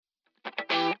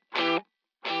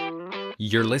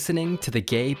You're listening to The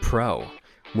Gay Pro,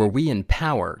 where we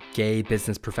empower gay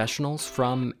business professionals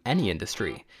from any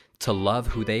industry to love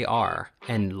who they are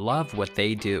and love what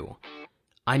they do.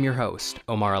 I'm your host,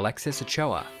 Omar Alexis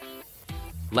Ochoa.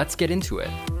 Let's get into it.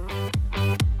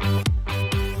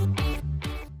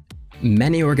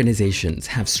 Many organizations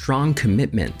have strong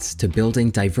commitments to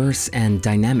building diverse and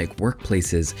dynamic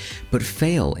workplaces, but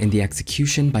fail in the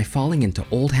execution by falling into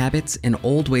old habits and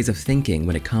old ways of thinking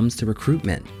when it comes to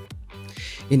recruitment.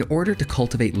 In order to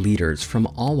cultivate leaders from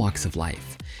all walks of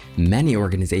life, many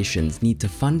organizations need to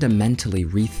fundamentally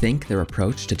rethink their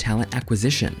approach to talent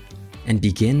acquisition and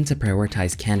begin to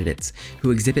prioritize candidates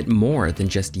who exhibit more than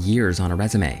just years on a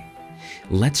resume.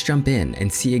 Let's jump in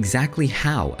and see exactly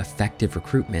how effective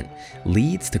recruitment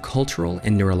leads to cultural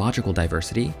and neurological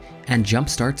diversity and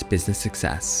jumpstarts business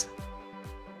success.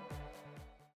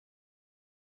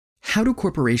 How do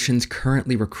corporations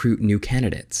currently recruit new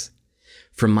candidates?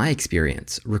 From my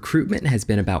experience, recruitment has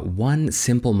been about one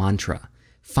simple mantra: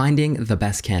 finding the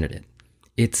best candidate.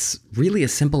 It's really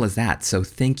as simple as that, so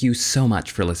thank you so much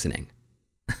for listening.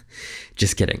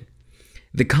 Just kidding.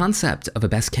 The concept of a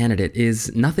best candidate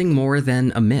is nothing more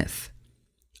than a myth.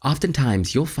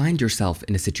 Oftentimes, you'll find yourself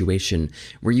in a situation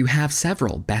where you have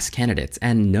several best candidates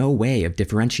and no way of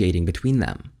differentiating between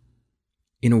them.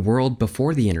 In a world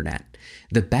before the internet,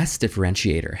 the best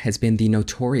differentiator has been the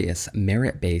notorious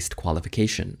merit-based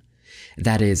qualification.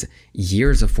 That is,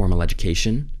 years of formal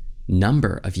education,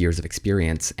 number of years of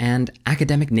experience, and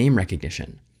academic name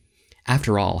recognition.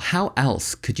 After all, how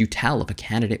else could you tell if a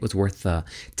candidate was worth the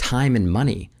time and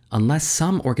money unless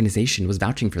some organization was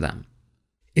vouching for them?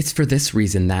 It's for this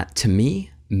reason that, to me,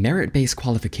 merit-based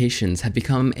qualifications have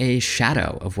become a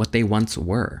shadow of what they once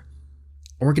were.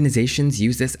 Organizations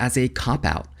use this as a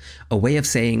cop-out, a way of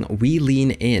saying we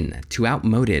lean in to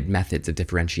outmoded methods of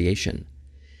differentiation.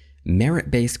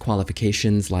 Merit-based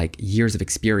qualifications like years of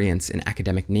experience and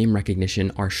academic name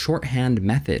recognition are shorthand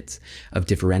methods of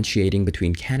differentiating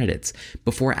between candidates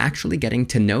before actually getting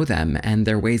to know them and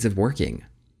their ways of working.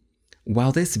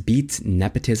 While this beats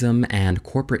nepotism and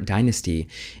corporate dynasty,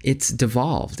 it's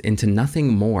devolved into nothing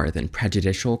more than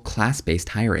prejudicial class-based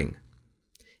hiring.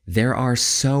 There are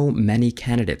so many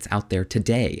candidates out there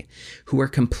today who are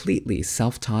completely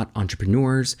self-taught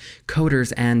entrepreneurs,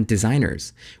 coders, and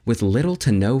designers with little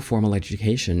to no formal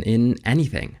education in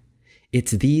anything.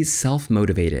 It's these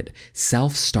self-motivated,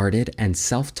 self-started, and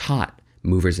self-taught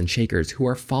movers and shakers who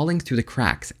are falling through the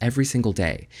cracks every single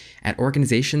day at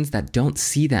organizations that don't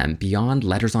see them beyond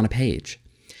letters on a page.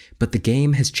 But the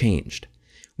game has changed.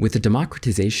 With the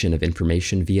democratization of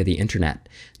information via the internet,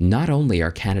 not only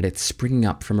are candidates springing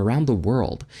up from around the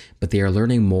world, but they are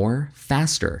learning more,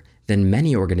 faster than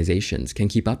many organizations can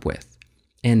keep up with.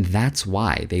 And that's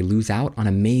why they lose out on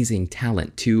amazing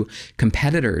talent to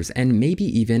competitors and maybe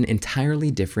even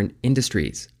entirely different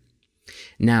industries.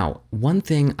 Now, one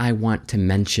thing I want to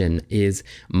mention is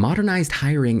modernized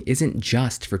hiring isn't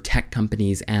just for tech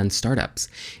companies and startups.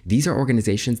 These are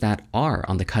organizations that are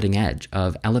on the cutting edge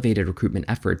of elevated recruitment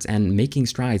efforts and making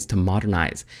strides to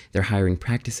modernize their hiring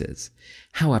practices.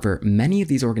 However, many of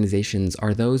these organizations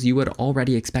are those you would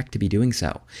already expect to be doing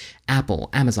so.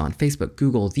 Apple, Amazon, Facebook,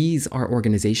 Google, these are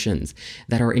organizations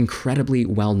that are incredibly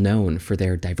well known for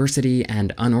their diversity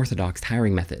and unorthodox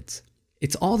hiring methods.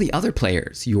 It's all the other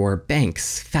players, your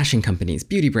banks, fashion companies,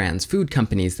 beauty brands, food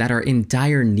companies that are in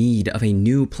dire need of a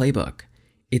new playbook.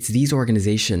 It's these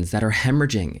organizations that are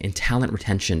hemorrhaging in talent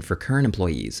retention for current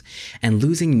employees and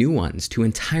losing new ones to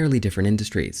entirely different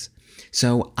industries.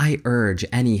 So I urge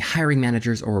any hiring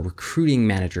managers or recruiting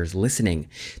managers listening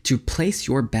to place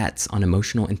your bets on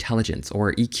emotional intelligence,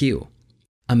 or EQ.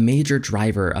 A major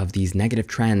driver of these negative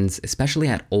trends, especially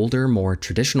at older, more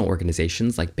traditional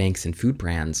organizations like banks and food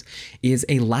brands, is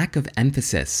a lack of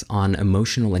emphasis on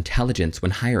emotional intelligence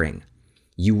when hiring.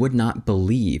 You would not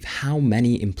believe how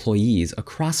many employees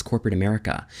across corporate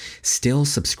America still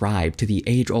subscribe to the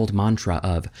age-old mantra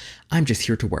of, "I'm just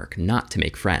here to work, not to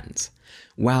make friends."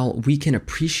 While we can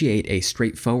appreciate a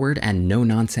straightforward and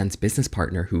no-nonsense business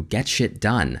partner who gets shit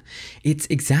done, it's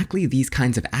exactly these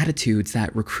kinds of attitudes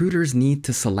that recruiters need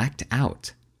to select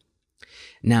out.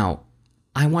 Now,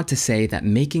 I want to say that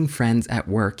making friends at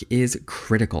work is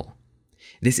critical.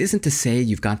 This isn't to say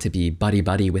you've got to be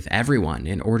buddy-buddy with everyone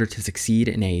in order to succeed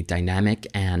in a dynamic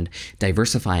and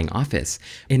diversifying office,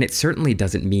 and it certainly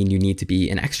doesn't mean you need to be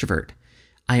an extrovert.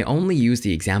 I only use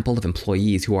the example of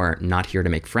employees who are not here to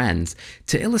make friends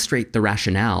to illustrate the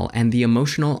rationale and the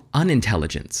emotional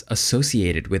unintelligence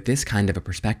associated with this kind of a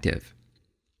perspective.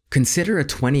 Consider a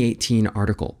 2018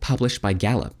 article published by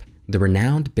Gallup the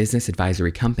renowned business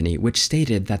advisory company, which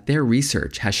stated that their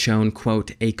research has shown,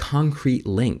 quote, a concrete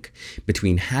link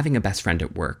between having a best friend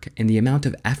at work and the amount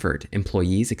of effort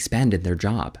employees expend in their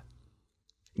job.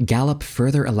 Gallup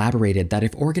further elaborated that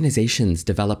if organizations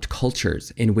developed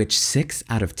cultures in which 6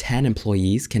 out of 10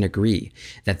 employees can agree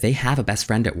that they have a best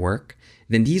friend at work,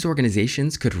 then these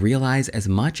organizations could realize as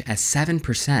much as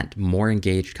 7% more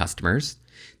engaged customers,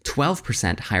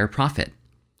 12% higher profit.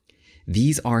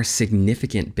 These are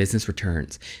significant business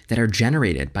returns that are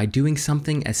generated by doing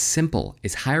something as simple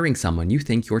as hiring someone you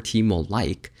think your team will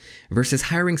like versus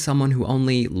hiring someone who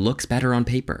only looks better on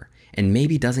paper and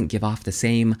maybe doesn't give off the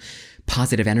same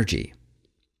positive energy.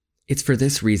 It's for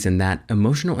this reason that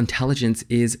emotional intelligence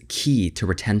is key to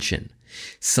retention.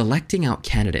 Selecting out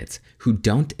candidates who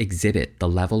don't exhibit the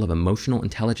level of emotional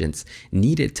intelligence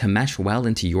needed to mesh well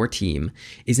into your team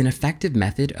is an effective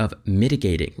method of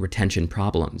mitigating retention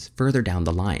problems further down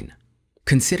the line.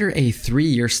 Consider a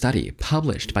 3-year study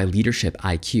published by Leadership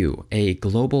IQ, a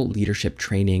global leadership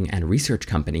training and research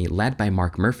company led by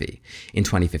Mark Murphy, in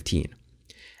 2015.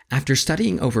 After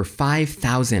studying over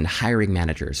 5,000 hiring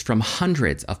managers from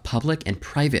hundreds of public and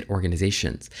private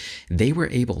organizations, they were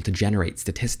able to generate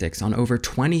statistics on over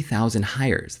 20,000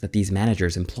 hires that these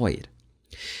managers employed.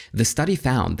 The study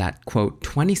found that, quote,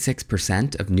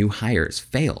 26% of new hires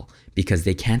fail because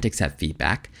they can't accept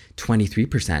feedback,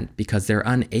 23% because they're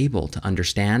unable to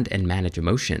understand and manage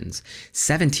emotions,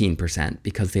 17%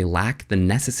 because they lack the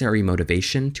necessary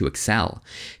motivation to excel,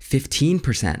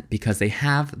 15% because they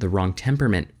have the wrong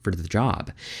temperament for the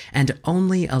job, and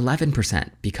only 11%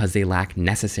 because they lack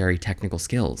necessary technical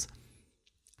skills.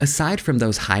 Aside from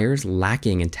those hires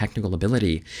lacking in technical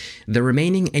ability, the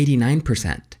remaining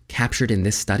 89% captured in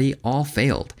this study all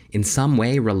failed in some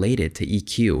way related to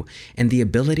EQ and the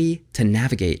ability to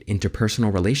navigate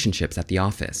interpersonal relationships at the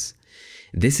office.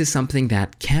 This is something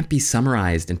that can't be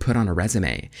summarized and put on a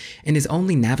resume and is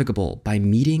only navigable by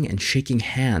meeting and shaking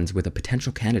hands with a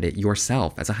potential candidate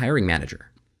yourself as a hiring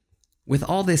manager. With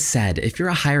all this said, if you're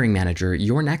a hiring manager,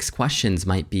 your next questions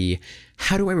might be,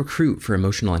 how do I recruit for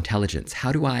emotional intelligence?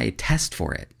 How do I test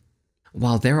for it?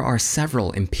 While there are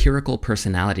several empirical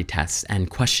personality tests and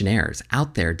questionnaires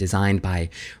out there designed by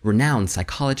renowned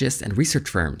psychologists and research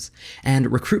firms,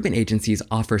 and recruitment agencies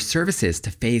offer services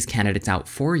to phase candidates out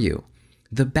for you,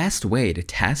 the best way to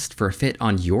test for a fit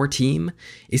on your team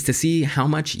is to see how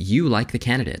much you like the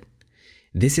candidate.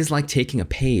 This is like taking a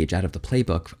page out of the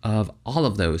playbook of all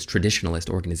of those traditionalist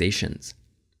organizations.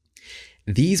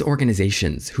 These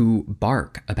organizations who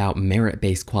bark about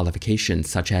merit-based qualifications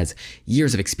such as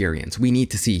years of experience, we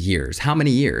need to see years, how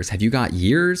many years, have you got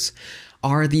years,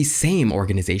 are these same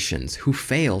organizations who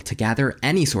fail to gather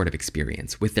any sort of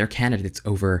experience with their candidates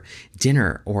over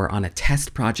dinner or on a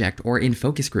test project or in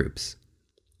focus groups.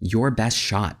 Your best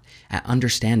shot at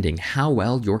understanding how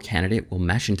well your candidate will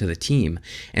mesh into the team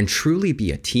and truly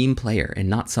be a team player and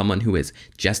not someone who is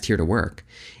just here to work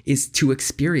is to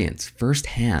experience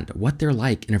firsthand what they're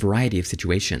like in a variety of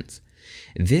situations.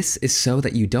 This is so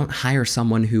that you don't hire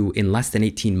someone who, in less than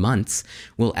 18 months,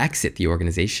 will exit the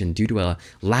organization due to a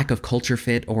lack of culture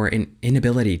fit or an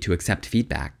inability to accept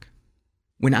feedback.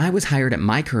 When I was hired at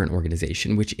my current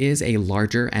organization, which is a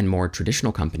larger and more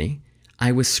traditional company,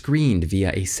 I was screened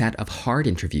via a set of hard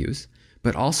interviews,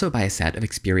 but also by a set of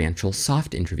experiential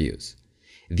soft interviews.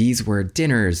 These were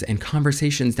dinners and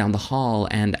conversations down the hall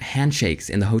and handshakes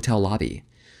in the hotel lobby.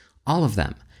 All of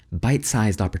them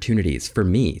bite-sized opportunities for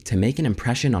me to make an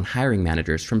impression on hiring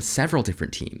managers from several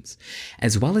different teams,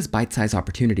 as well as bite-sized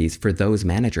opportunities for those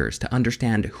managers to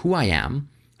understand who I am,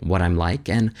 what I'm like,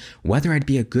 and whether I'd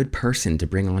be a good person to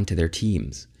bring onto their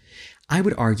teams. I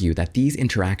would argue that these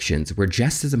interactions were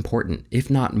just as important, if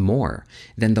not more,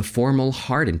 than the formal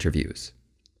hard interviews.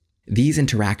 These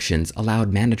interactions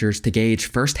allowed managers to gauge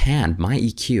firsthand my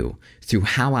EQ through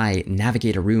how I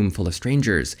navigate a room full of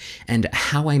strangers and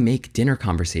how I make dinner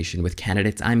conversation with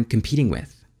candidates I'm competing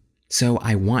with. So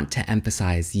I want to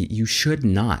emphasize that you should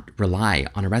not rely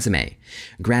on a resume.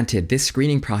 Granted, this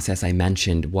screening process I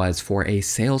mentioned was for a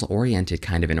sales-oriented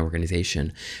kind of an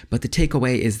organization, but the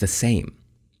takeaway is the same.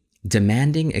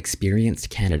 Demanding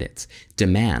experienced candidates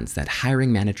demands that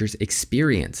hiring managers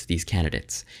experience these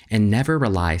candidates and never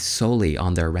rely solely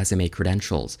on their resume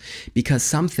credentials because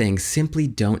some things simply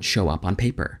don't show up on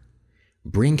paper.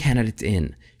 Bring candidates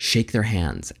in, shake their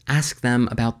hands, ask them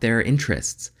about their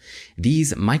interests.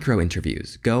 These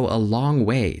micro-interviews go a long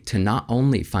way to not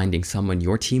only finding someone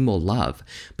your team will love,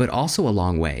 but also a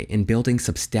long way in building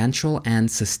substantial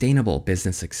and sustainable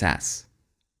business success.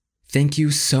 Thank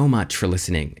you so much for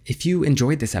listening. If you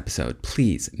enjoyed this episode,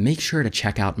 please make sure to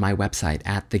check out my website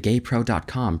at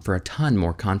thegaypro.com for a ton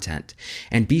more content.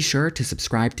 And be sure to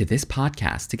subscribe to this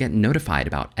podcast to get notified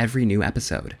about every new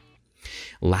episode.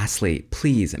 Lastly,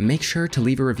 please make sure to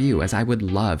leave a review, as I would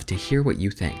love to hear what you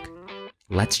think.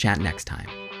 Let's chat next time.